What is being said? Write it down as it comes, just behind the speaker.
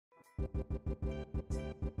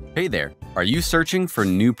Hey there, are you searching for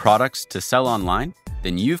new products to sell online?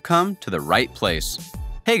 Then you've come to the right place.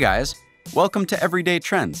 Hey guys, welcome to Everyday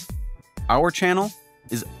Trends. Our channel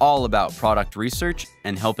is all about product research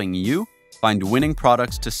and helping you find winning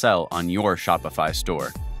products to sell on your Shopify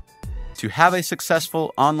store. To have a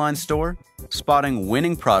successful online store, spotting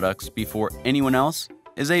winning products before anyone else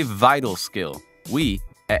is a vital skill. We,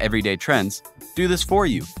 at Everyday Trends, do this for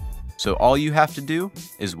you. So all you have to do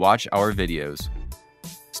is watch our videos.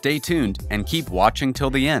 Stay tuned and keep watching till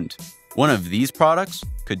the end. One of these products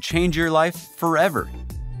could change your life forever.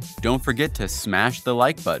 Don't forget to smash the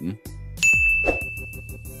like button.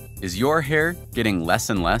 Is your hair getting less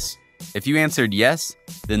and less? If you answered yes,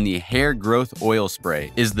 then the hair growth oil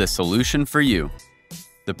spray is the solution for you.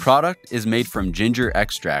 The product is made from ginger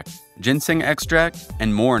extract, ginseng extract,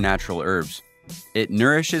 and more natural herbs. It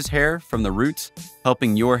nourishes hair from the roots,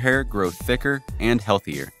 helping your hair grow thicker and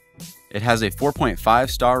healthier. It has a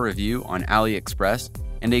 4.5-star review on AliExpress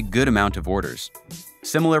and a good amount of orders.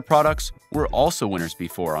 Similar products were also winners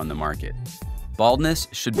before on the market. Baldness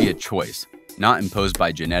should be a choice, not imposed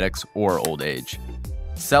by genetics or old age.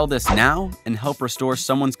 Sell this now and help restore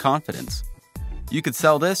someone's confidence. You could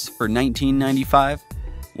sell this for $19.95,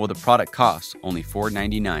 while the product costs only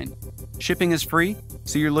 $4.99. Shipping is free,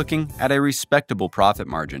 so you're looking at a respectable profit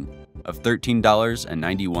margin of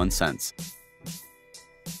 $13.91.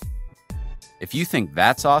 If you think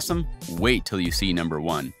that's awesome, wait till you see number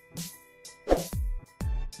 1.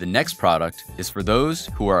 The next product is for those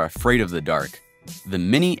who are afraid of the dark. The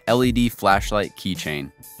mini LED flashlight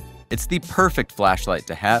keychain. It's the perfect flashlight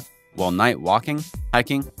to have while night walking,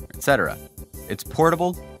 hiking, etc. It's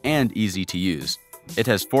portable and easy to use. It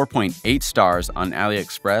has 4.8 stars on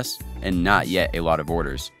AliExpress and not yet a lot of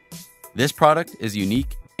orders. This product is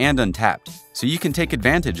unique and untapped, so you can take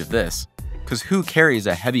advantage of this. Because who carries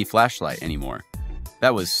a heavy flashlight anymore?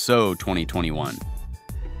 That was so 2021.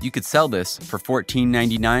 You could sell this for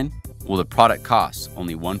 $14.99, while the product costs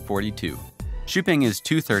only $142. Shipping is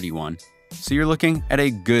 $231, so you're looking at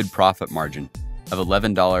a good profit margin of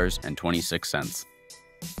 $11.26.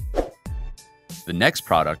 The next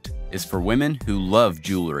product is for women who love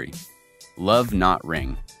jewelry. Love Not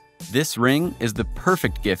Ring. This ring is the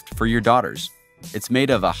perfect gift for your daughters. It's made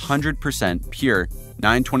of 100% pure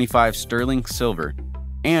 925 sterling silver,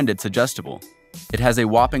 and it's adjustable. It has a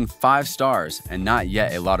whopping 5 stars and not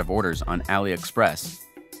yet a lot of orders on AliExpress.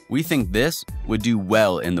 We think this would do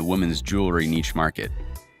well in the women's jewelry niche market.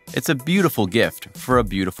 It's a beautiful gift for a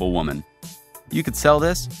beautiful woman. You could sell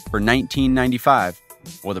this for $19.95,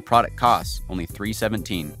 or the product costs only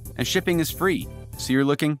 $3.17, and shipping is free, so you're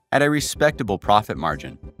looking at a respectable profit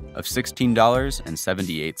margin of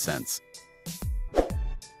 $16.78.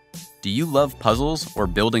 Do you love puzzles or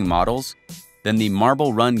building models? Then the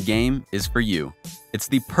Marble Run game is for you. It's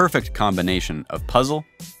the perfect combination of puzzle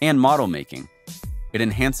and model making. It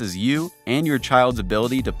enhances you and your child's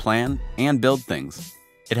ability to plan and build things.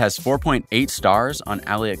 It has 4.8 stars on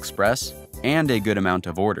AliExpress and a good amount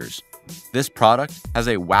of orders. This product has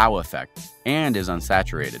a wow effect and is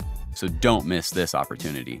unsaturated, so don't miss this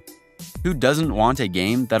opportunity. Who doesn't want a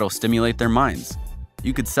game that'll stimulate their minds?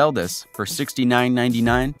 You could sell this for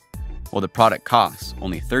 $69.99, while the product costs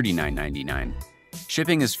only $39.99.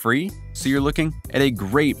 Shipping is free, so you're looking at a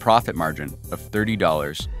great profit margin of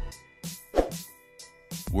 $30.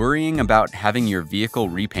 Worrying about having your vehicle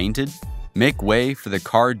repainted? Make way for the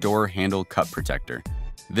car door handle cup protector.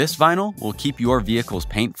 This vinyl will keep your vehicle's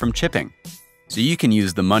paint from chipping, so you can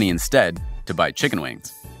use the money instead to buy chicken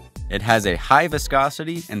wings. It has a high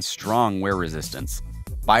viscosity and strong wear resistance.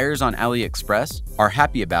 Buyers on AliExpress are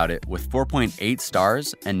happy about it with 4.8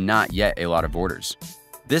 stars and not yet a lot of orders.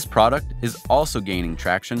 This product is also gaining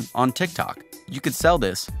traction on TikTok. You could sell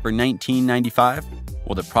this for $19.95,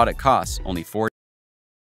 while the product costs only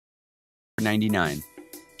 $4.99.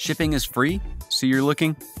 Shipping is free, so you're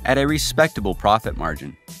looking at a respectable profit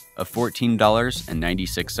margin of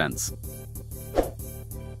 $14.96.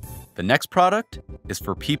 The next product is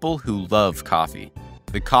for people who love coffee.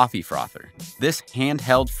 The Coffee Frother. This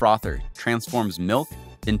handheld frother transforms milk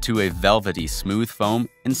into a velvety smooth foam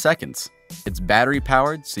in seconds. It's battery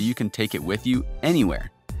powered, so you can take it with you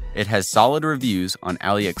anywhere. It has solid reviews on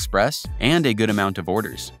AliExpress and a good amount of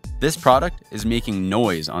orders. This product is making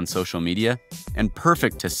noise on social media and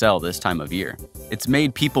perfect to sell this time of year. It's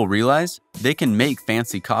made people realize they can make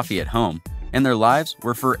fancy coffee at home, and their lives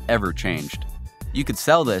were forever changed. You could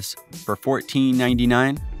sell this for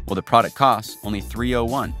 $14.99, while the product costs only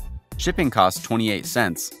 $3.01. Shipping costs 28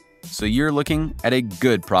 cents, so you're looking at a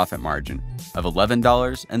good profit margin of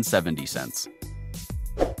 $11.70.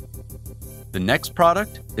 The next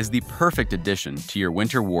product is the perfect addition to your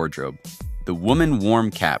winter wardrobe, the Woman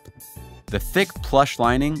Warm Cap. The thick plush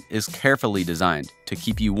lining is carefully designed to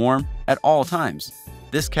keep you warm at all times.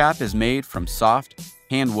 This cap is made from soft,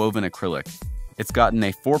 hand-woven acrylic. It's gotten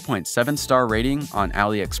a 4.7-star rating on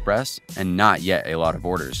AliExpress and not yet a lot of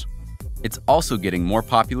orders. It's also getting more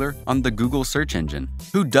popular on the Google search engine.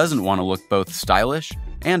 Who doesn't want to look both stylish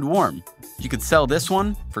and warm? You could sell this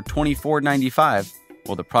one for $24.95,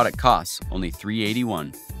 while the product costs only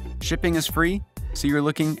 $3.81. Shipping is free, so you're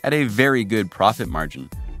looking at a very good profit margin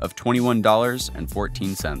of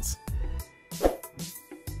 $21.14.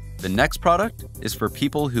 The next product is for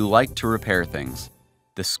people who like to repair things.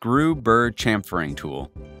 The Screw Burr Chamfering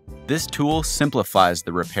Tool. This tool simplifies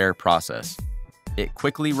the repair process. It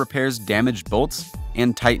quickly repairs damaged bolts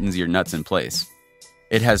and tightens your nuts in place.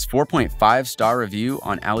 It has 4.5-star review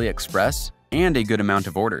on AliExpress and a good amount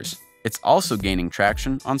of orders. It's also gaining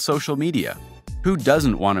traction on social media. Who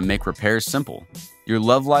doesn't want to make repairs simple? Your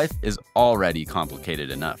love life is already complicated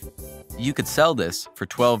enough. You could sell this for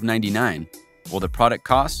 $12.99, while the product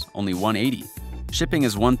costs only $1.80. Shipping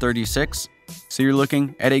is $1.36, so you're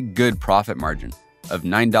looking at a good profit margin of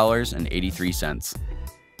 $9.83.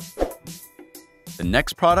 The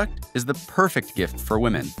next product is the perfect gift for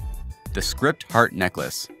women, the Script Heart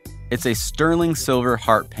Necklace. It's a sterling silver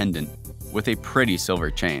heart pendant with a pretty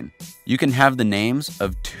silver chain. You can have the names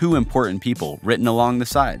of 2 important people written along the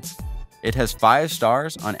sides. It has 5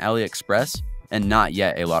 stars on AliExpress and not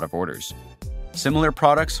yet a lot of orders. Similar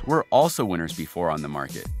products were also winners before on the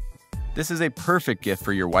market. This is a perfect gift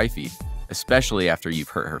for your wifey, especially after you've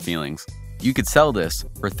hurt her feelings. You could sell this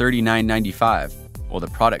for $39.95, while the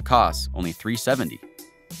product costs only $3.70.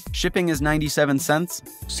 Shipping is 97 cents,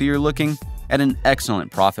 so you're looking at an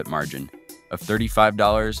excellent profit margin of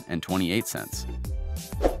 $35.28.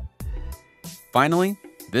 Finally,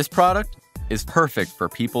 this product is perfect for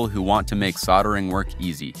people who want to make soldering work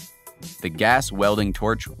easy. The Gas Welding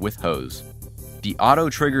Torch with Hose. The auto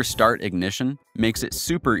trigger start ignition makes it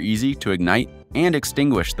super easy to ignite and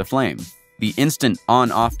extinguish the flame. The instant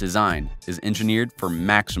on-off design is engineered for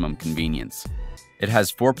maximum convenience. It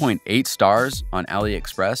has 4.8 stars on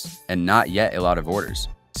AliExpress and not yet a lot of orders,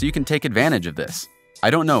 so you can take advantage of this. I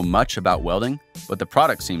don't know much about welding, but the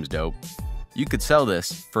product seems dope. You could sell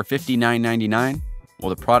this for $59.99, while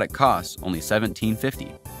the product costs only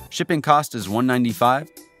 $17.50. Shipping cost is $1.95,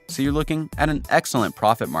 so you're looking at an excellent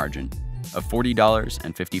profit margin of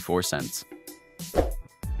 $40.54.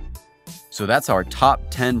 So that's our top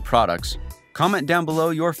 10 products. Comment down below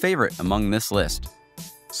your favorite among this list.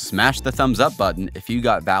 Smash the thumbs up button if you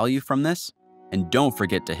got value from this, and don't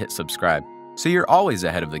forget to hit subscribe so you're always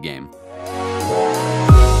ahead of the game.